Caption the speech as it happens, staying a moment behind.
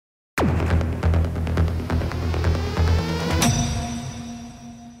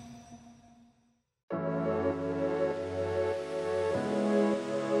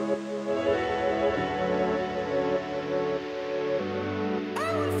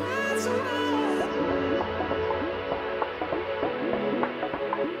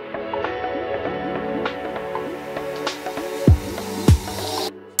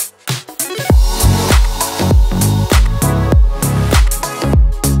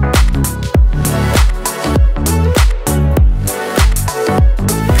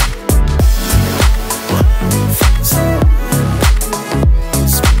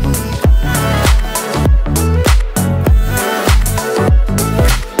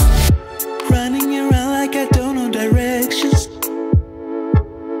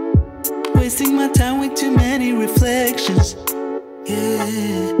Wasting my time with too many reflections.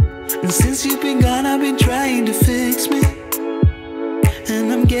 Yeah, and since you've been gone, I've been trying to fix me,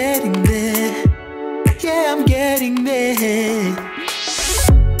 and I'm getting there. Yeah, I'm getting there.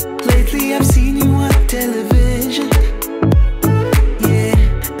 Lately I've seen you on television. Yeah,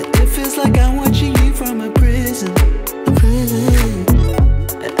 it feels like I'm watching you from a prison.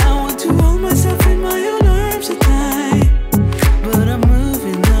 And I want to hold myself in my own arms at night, but I'm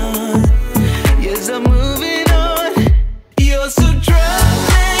moving on. Yes, I'm moving on. You're so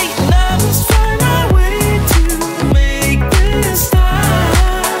troubling, and I must find my way to make this stop.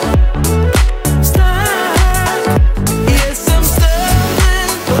 Yes, I'm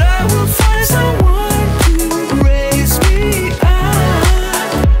stumbling, but I will find someone to raise me up.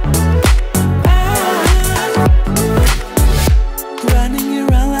 Running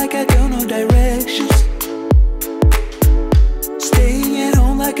around like I don't know directions, staying at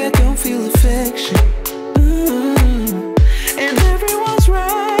home like I don't feel affection. And everyone's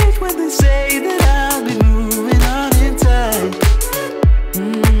right when they say that I'll be moving on in time,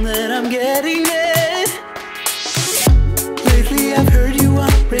 that I'm getting there. Lately I've heard you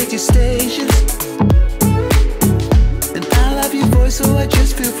on radio stations, and I love your voice, so I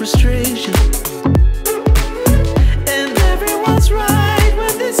just feel frustration. And everyone's right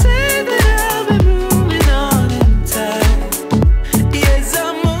when they say that I'll be moving on in time. Yes,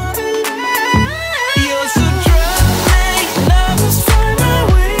 I'm moving on. You're so troubling, and I must find my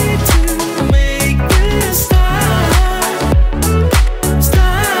way to make this stop.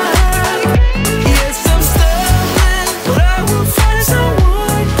 Yes, I'm stumbling, but I will find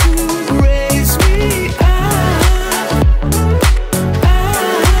someone to raise me up.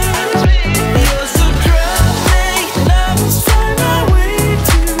 You're so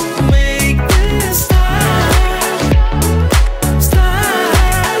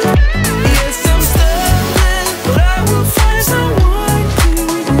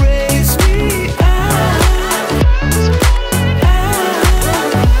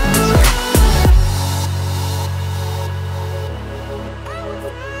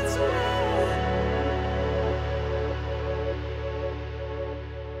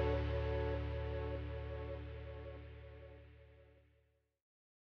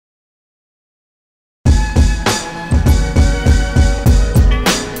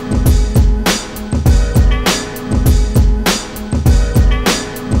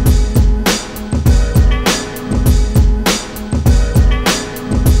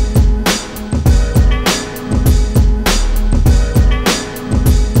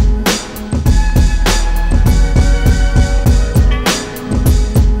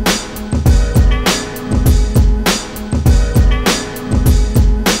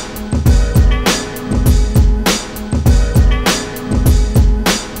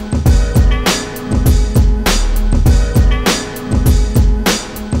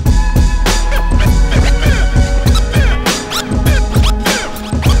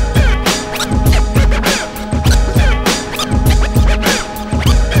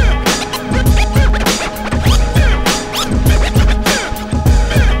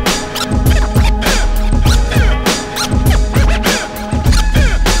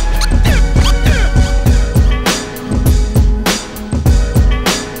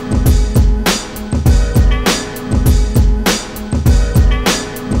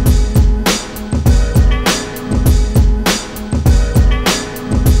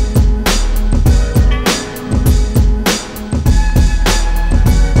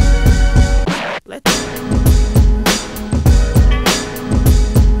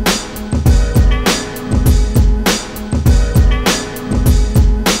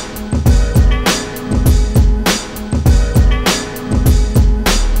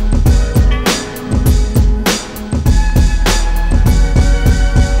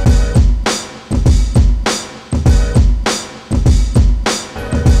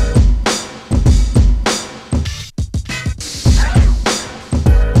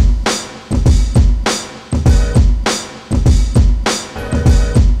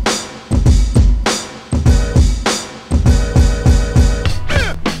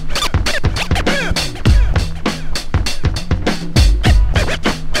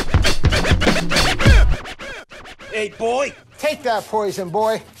 8 boy. Take that poison,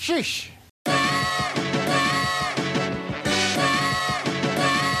 boy. Sheesh.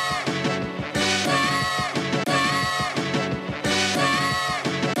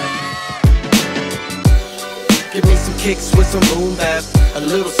 Give me some kicks with some boom bap, a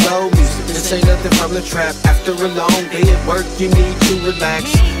little soul music. This ain't nothing from the trap. After a long day at work, you need to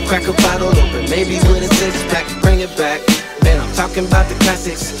relax. Crack a bottle open, maybe with a 6-pack, bring it back. Man, I'm talking about the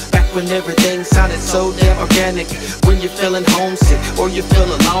classics. Back when everything sounded so damn organic. When you're feeling homesick or you feel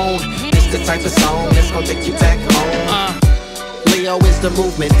alone, it's the type of song that's gonna take you back home. Leo is the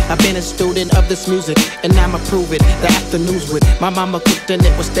movement. I've been a student of this music, and I'ma prove it. The afternoons with my mama cooked and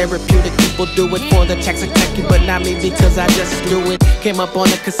it was therapeutic. People do it for the tax and tacky, but not me because I just do it. Came up on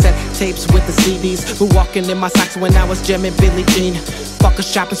the cassette tapes with the CDs. Who walking in my socks when I was jamming Billie Jean. Fuck a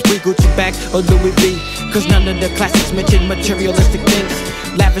shopping spree, Gucci bag or Louis V. Cause none of the classics mention materialistic things.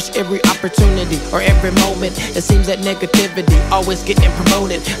 Lavish every opportunity or every moment. It seems that negativity always getting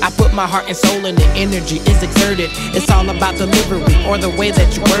promoted. I put my heart and soul in it, energy is exerted. It's all about delivery or the way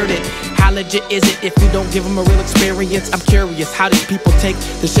that you word it. How legit is it if you don't give them a real experience? I'm curious, how these people take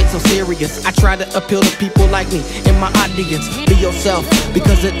the shit so serious? I try to appeal to people like me in my audience. Be yourself,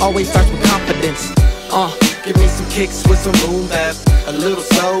 because it always starts with confidence. Give me some kicks with some boom bap, a little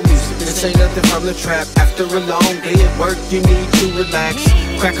soul music. This ain't nothing from the trap. After a long day at work, you need to relax.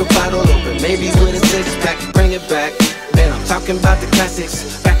 Crack a bottle open, maybe with a 6-pack, bring it back. Man, I'm talking about the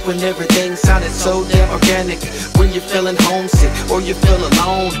classics. Back when everything sounded so damn organic. When you're feeling homesick or you feel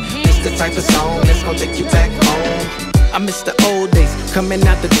alone, it's the type of song that's gonna take you back home. I miss the old days, coming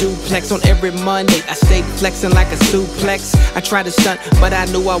out the duplex on every Monday. I stayed flexing like a suplex. I tried to stunt, but I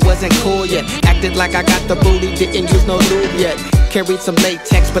knew I wasn't cool yet. Acted like I got the booty, didn't use no lube yet. Carried some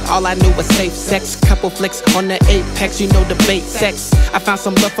latex, but all I knew was safe sex. Couple flicks on the apex, you know the bait sex. I found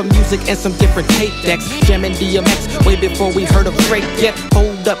some love for music and some different tape decks. Jamming DMX way before we heard of Drake yet.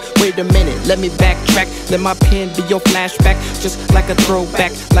 Hold up, wait a minute, let me backtrack. Let my pen be your flashback, just like a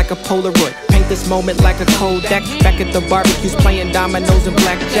throwback, like a Polaroid. Paint this moment like a Kodak. Back at the barbecues playing dominoes and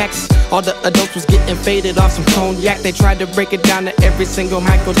blackjacks. All the adults was getting faded off some cognac. They tried to break it down to every single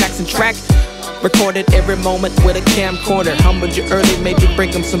Michael Jackson track. Recorded every moment with a camcorder. Humbled you early, maybe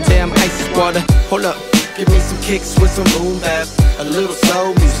bring them some damn ice water. Hold up, give me some kicks with some boom bap, a little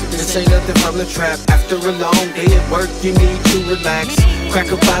soul music. This ain't nothing from the trap. After a long day at work, you need to relax.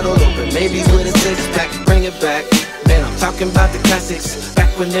 Crack a bottle open, maybe with a 6-pack, bring it back. Man, I'm talking about the classics. Back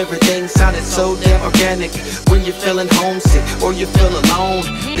when everything sounded so damn organic. When you're feeling homesick or you feel alone,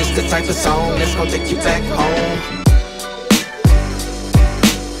 this the type of song that's gonna take you back home.